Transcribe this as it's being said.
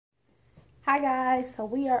Hi guys, so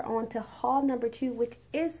we are on to haul number 2, which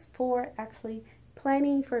is for actually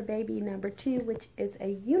planning for baby number 2, which is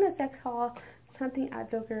a unisex haul, something I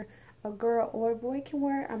figure a girl or a boy can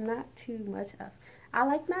wear. I'm not too much of. I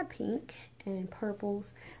like my pink and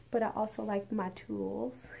purples, but I also like my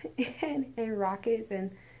tools and rockets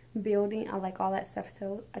and building. I like all that stuff,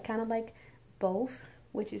 so I kind of like both,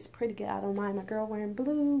 which is pretty good. I don't mind my girl wearing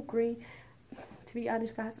blue, green. To be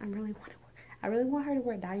honest, guys, I really want her to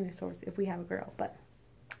wear dinosaurs if we have a girl, but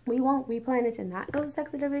we won't. We planning to not go to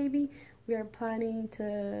sex with the baby. We are planning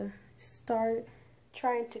to start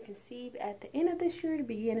trying to conceive at the end of this year, the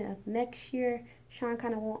beginning of next year. Sean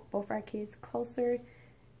kind of want both our kids closer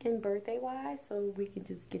in birthday wise, so we can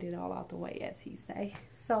just get it all out the way, as he say.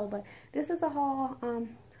 So, but this is a haul.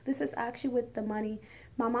 This is actually with the money.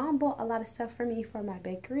 My mom bought a lot of stuff for me for my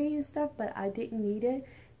bakery and stuff, but I didn't need it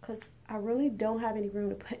because I really don't have any room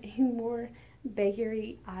to put any more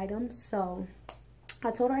bakery items. So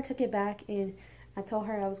I told her I took it back, and I told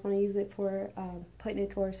her I was going to use it for putting it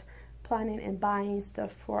towards planning and buying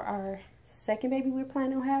stuff for our second baby we're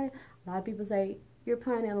planning on having. A lot of people say you're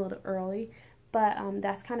planning a little early, but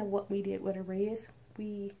that's kind of what we did with Arealyus.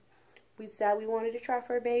 We said we wanted to try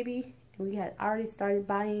for a baby, and we had already started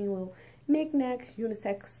buying little knickknacks,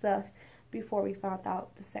 unisex stuff before we found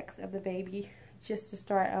out the sex of the baby, just to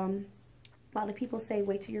start. A lot of people say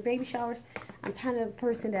wait till your baby showers. I'm kind of a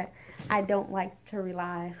person that I don't like to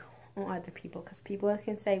rely on other people, because people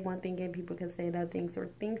can say one thing and people can say other things, or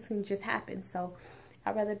things can just happen. So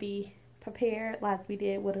I'd rather be prepared like we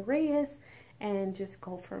did with Arealyus and just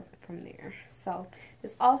go from there. So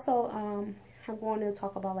it's also I'm going to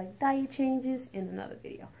talk about like diet changes in another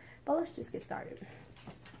video, but let's just get started.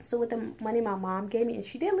 So with the money my mom gave me, and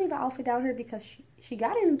she did leave an outfit down here because she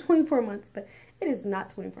got it in 24 months, but it is not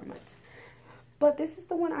 24 months. But this is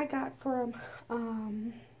the one I got from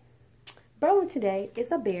Berlin today.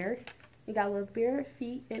 It's a bear. You got little bear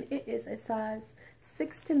feet, and it is a size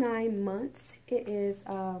 6 to 9 months. It is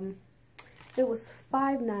it was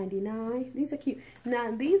 $5.99. These are cute. Now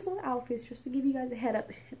these little outfits, just to give you guys a head up,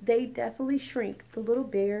 they definitely shrink. The little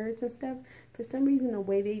bears and stuff, for some reason the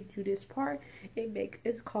way they do this part,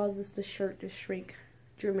 it causes the shirt to shrink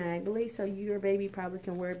dramatically. So your baby probably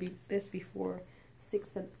can wear this before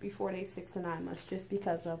they 6 to 9 months, just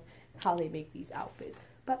because of how they make these outfits.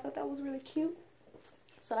 But I thought that was really cute,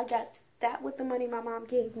 so I got that with the money my mom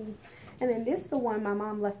gave me. And then this is the one my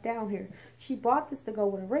mom left down here. She bought this to go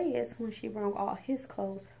with Arealyus when she brought all his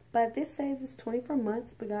clothes, but this says it's 24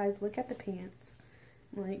 months. But guys, look at the pants.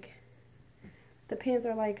 Like, the pants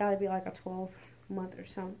are like gotta be like a 12-month or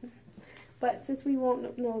something. But since we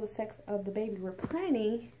won't know the sex of the baby we're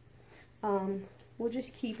planning, we'll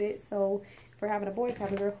just keep it. So if we're having a boy,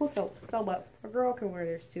 having a girl, so what? A girl can wear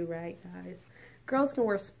this too, right, guys? Girls can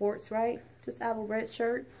wear sports, right? Just have a red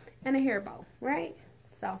shirt and a hair bow, right?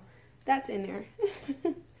 So that's in there.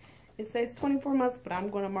 It says 24 months, but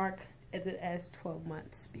I'm going to mark it as 12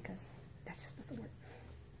 months because that just doesn't work.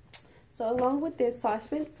 So along with this, so I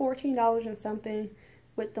spent $14 and something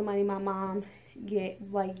with the money my mom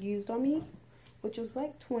used on me, which was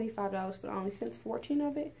like $25, but I only spent 14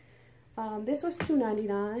 of it. This was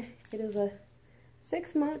 $2.99. It is a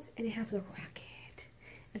 6 months, and it has a rocket.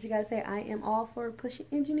 As you guys say, I am all for pushing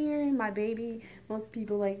engineering. My baby, most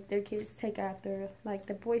people, like, their kids take after, like,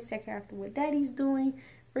 the boys take after what daddy's doing.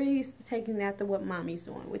 We're used to taking after what mommy's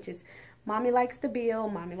doing, which is, mommy likes to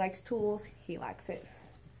build, mommy likes tools, he likes it.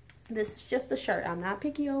 This is just a shirt. I'm not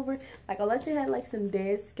picky over, like, unless it had, like, some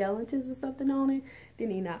dead skeletons or something on it,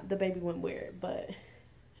 then the baby wouldn't wear it. But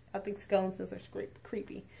I think skeletons are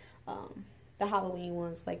creepy. The Halloween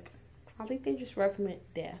ones, like, I think they just recommend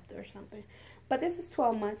death or something. But this is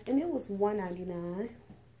 12 months, and it was $1.99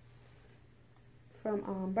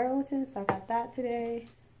 from Burlington, so I got that today.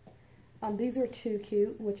 These are too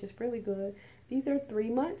cute, which is really good. These are 3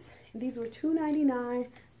 months, and these were $2.99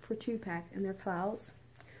 for 2-pack, and they're clouds,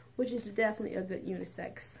 which is definitely a good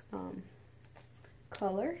unisex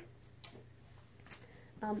color.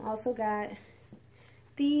 Also got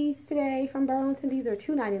these today from Burlington. These are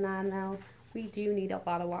 $2.99 now. We do need a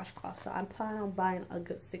lot of washcloths, so I'm planning on buying a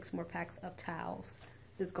good 6 more packs of towels.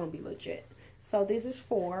 This is going to be legit. So this is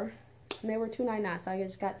 4, and they were $2.99, so I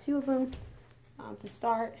just got 2 of them to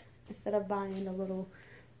start, instead of buying the little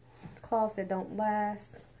cloths that don't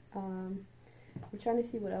last. I'm trying to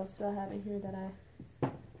see what else do I have in here that I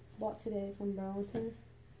bought today from Burlington.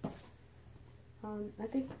 I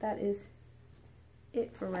think that is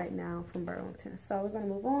it for right now from Burlington. So we're going to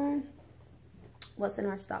move on. What's in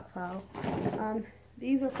our stockpile?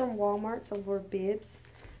 These are from Walmart, so we're bibs.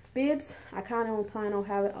 Bibs, I kind of plan on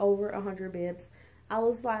having over 100 bibs. I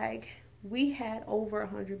was like, We had over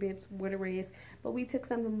 100 bibs with a raise, but we took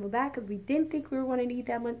some of them back because we didn't think we were going to need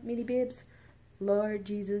that many bibs. Lord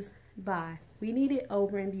Jesus, bye. We needed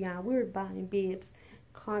over and beyond. We were buying bibs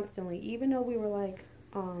constantly, even though we were like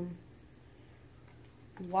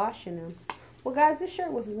washing them. Well, guys, this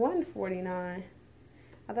shirt was $149.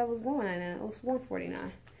 I thought it was $199. It was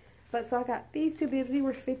 $149. But so I got these two bibs. These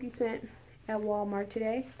were 50 cents at Walmart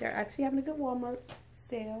today. They're actually having a good Walmart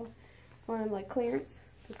sale on like clearance.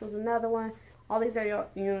 This was another one. All these are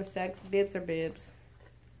unisex. Bibs are bibs.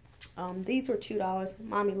 These were $2.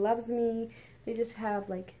 Mommy Loves Me. They just have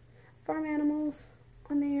like farm animals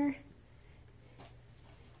on there.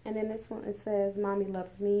 And then this one, it says Mommy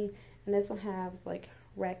Loves Me. And this one has like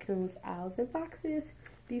raccoons, owls, and foxes.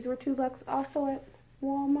 These were $2 also at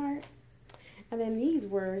Walmart. And then these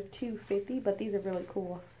were $2.50, but these are really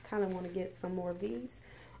cool. Kind of want to get some more of these.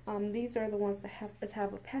 These are the ones that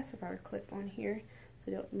have a pacifier clip on here,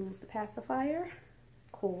 so you don't lose the pacifier.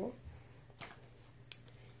 Cool.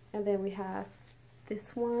 And then we have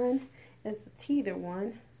this one. It's the teether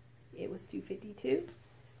one. It was $2.52.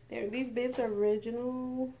 These bibs are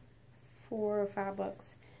original, $4 or $5,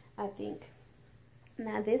 I think.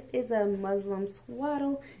 Now this is a Muslim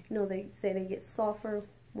swaddle. You know, they say they get softer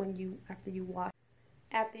when after you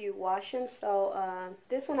wash them. So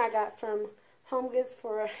this one I got from Home Goods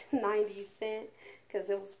for 90 cents because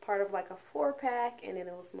it was part of like a 4-pack, and then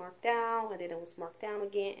it was marked down, and then it was marked down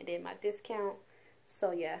again, and then my discount.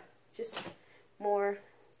 So yeah, just more.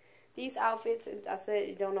 These outfits, I said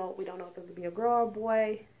we don't know if it's gonna be a girl or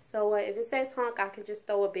boy. So if it says hunk, I can just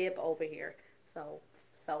throw a bib over here. So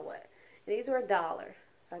what? And these were $1.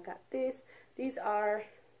 So I got this. These are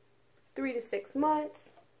 3 to 6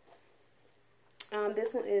 months.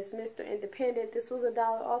 This one is Mr. Independent. This was $1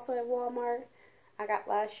 also at Walmart. I got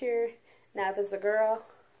last year. Now if it's a girl,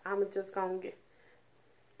 I'm just gonna get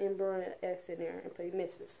and burn an S in there and put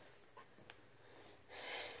Mrs.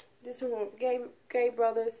 This one from Gabe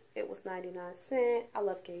Brothers. It was 99 cents. I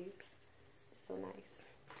love Gabe's. It's so nice.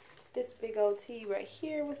 This big old tee right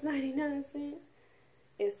here was 99 cents.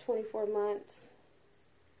 It's 24 months.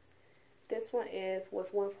 This one was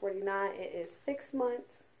 $149. It is 6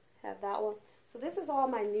 months. Have that one. So this is all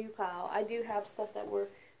my new pile. I do have stuff that we're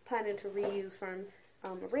planning to reuse from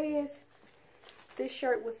Arealyus. This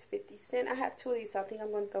shirt was 50 cents. I have 2 of these, so I think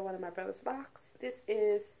I'm going to throw one in my brother's box. This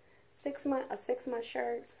is a 6-month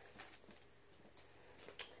shirt.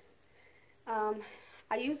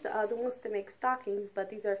 I used the other ones to make stockings, but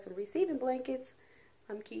these are some receiving blankets.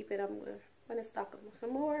 I'm going to stock them with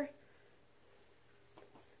some more.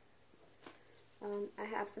 I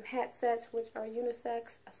have some hat sets, which are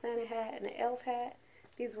unisex, a Santa hat and an elf hat.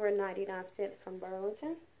 These were 99 cents from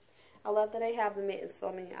Burlington. I love that they have the mittens, so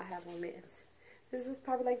I have more mittens. This is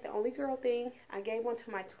probably like the only girl thing. I gave one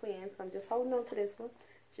to my twin, so I'm just holding on to this one,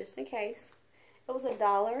 just in case. It was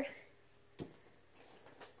 $1.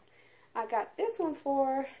 I got this one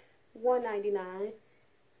for $1.99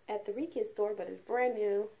 at the Rekid store, but it's brand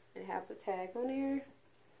new and has a tag on there.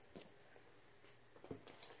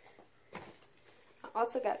 I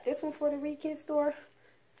also got this one for the Rekid store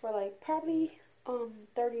for like probably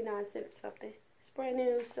 39 cents or something. It's brand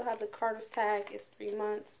new, still have the Carter's tag. It's 3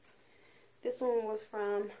 months. This one was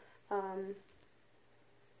from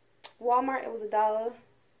Walmart. It was $1.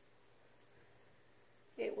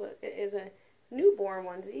 It is a newborn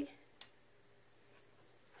onesie.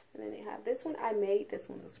 And then they have this one I made. This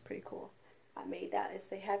one was pretty cool. I made that.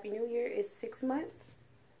 It's a Happy New Year. It's 6 months.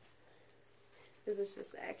 This is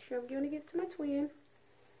just extra. I'm going to give it to my twin.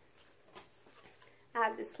 I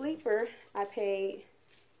have the sleeper. I paid,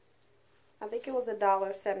 I think it was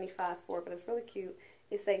 $1.75 for it, but it's really cute.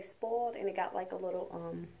 It's a spoiled, and it got like a little,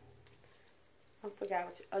 I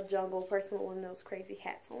forgot a jungle person with one of those crazy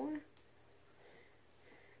hats on.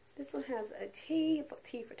 This one has a T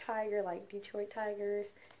for Tiger, like Detroit Tigers.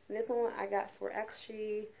 And this one I got for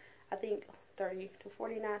actually, I think 30 to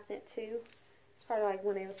 49 cents too. It's part of like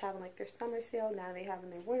when they was having like their summer sale. Now they having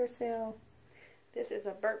their winter sale. This is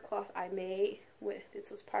a burnt cloth I made with.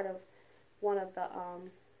 This was part of one of the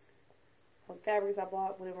fabrics I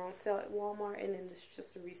bought when they were on sale at Walmart, and then this is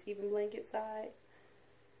just the receiving blanket side.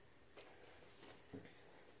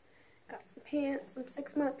 Got some pants, some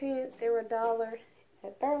 6-month pants. They were $1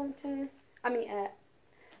 at Burlington.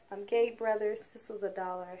 At Gabe Brothers. This was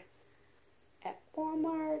 $1 at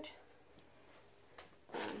Walmart.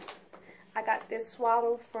 I got this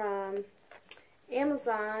swaddle from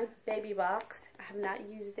Amazon baby box. I have not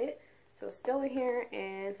used it, so it's still in here,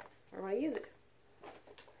 and we're going to use it.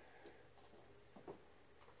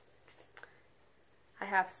 I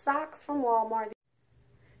have socks from Walmart.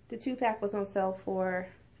 The 2-pack was on sale for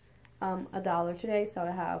 $1 today. So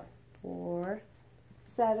I have 4,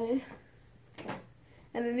 7.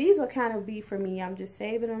 And then these will kind of be for me. I'm just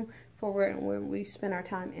saving them for when we spend our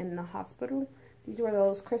time in the hospital. These were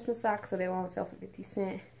those Christmas socks, so they were on sale for 50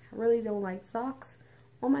 cents. I really don't like socks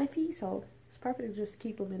on my feet, so it's perfect to just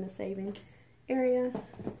keep them in the saving area.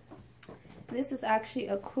 And this is actually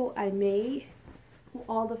a quilt I made from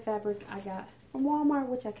all the fabric I got from Walmart,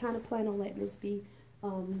 which I kind of plan on letting this be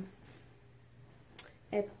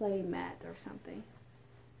a play mat or something.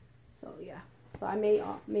 So yeah, so I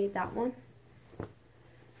made that one.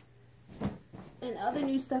 And other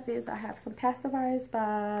new stuff is I have some pacifiers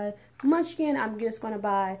by Munchkin. I'm just going to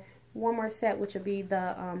buy one more set, which will be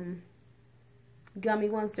the gummy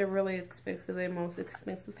ones. They're really expensive. They're the most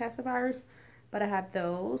expensive pacifiers, but I have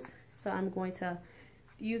those. So I'm going to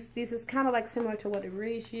use these. It's kind of like similar to what the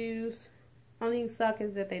Arealyus use. Only thing suck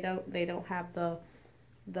is that they don't have the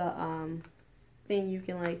thing you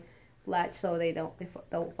can like latch so they don't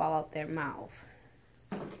fall out their mouth.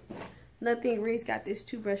 Another thing, Reese got this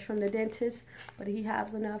toothbrush from the dentist, but he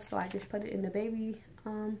has enough, so I just put it in the baby,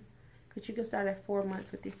 because you can start at 4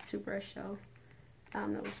 months with this toothbrush, so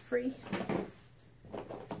it was free.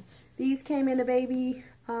 These came in the baby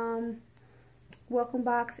welcome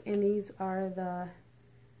box, and these are the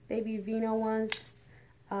baby Vino ones.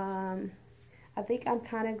 I think I'm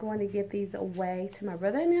kind of going to give these away to my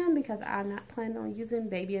brother and them, because I'm not planning on using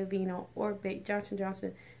baby Aveeno or Johnson &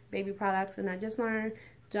 Johnson baby products, and I just learned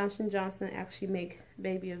Johnson & Johnson actually make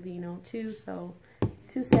baby Aveeno too, so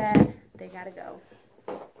too sad, they gotta go.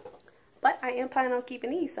 But I am planning on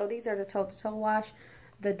keeping these. So these are the toe-to-toe wash,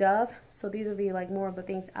 the Dove. So these will be like more of the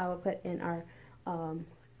things I would put in our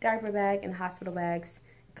diaper bag and hospital bags,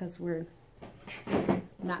 because we're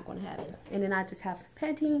not going to have it. And then I just have some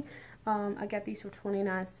Pantene. I got these for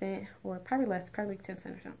 29 cents, or probably less, probably 10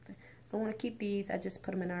 cents or something. So I want to keep these. I just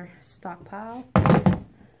put them in our stockpile.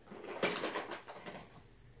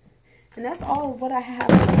 And that's all of what I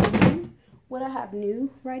have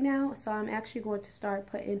new right now. So I'm actually going to start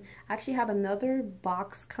putting, I actually have another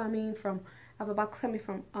box coming from, I have a box coming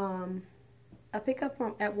from a pickup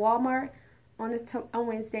from at Walmart on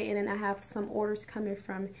Wednesday, and then I have some orders coming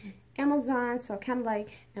from Amazon. So I kind of like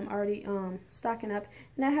am already stocking up.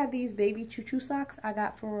 And I have these baby choo-choo socks I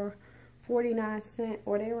got for 49 cents,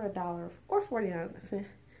 or they were $1 or 49 cents.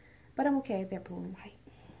 But I'm okay, they're blue and white.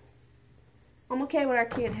 I'm okay with our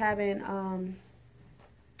kid having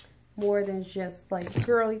more than just like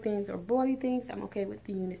girly things or boy things. I'm okay with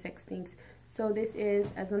the unisex things. So this is,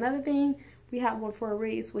 as another thing, we have one for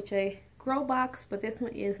Arealyus, which a grow box, but this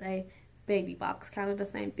one is a baby box. Kind of the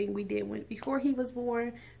same thing we did before he was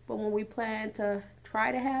born, but when we planned to try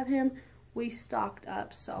to have him, we stocked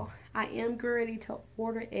up. So I am ready to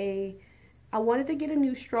order I wanted to get a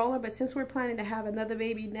new stroller, but since we're planning to have another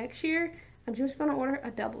baby next year, I'm just going to order a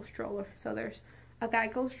double stroller. So there's a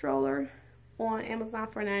Geico stroller on Amazon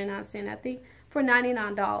for 99 cents, I think for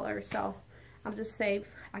 $99. So I'm just safe.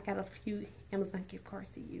 I got a few Amazon gift cards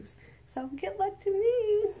to use. So good luck to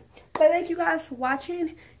me. So thank you guys for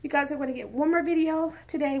watching. You guys are going to get one more video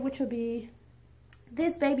today, which will be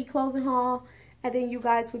this baby clothing haul. And then you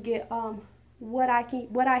guys will get what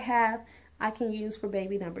I have I can use for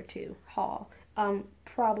baby number 2 haul.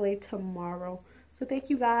 Probably tomorrow. So thank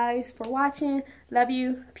you guys for watching. Love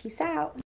you. Peace out.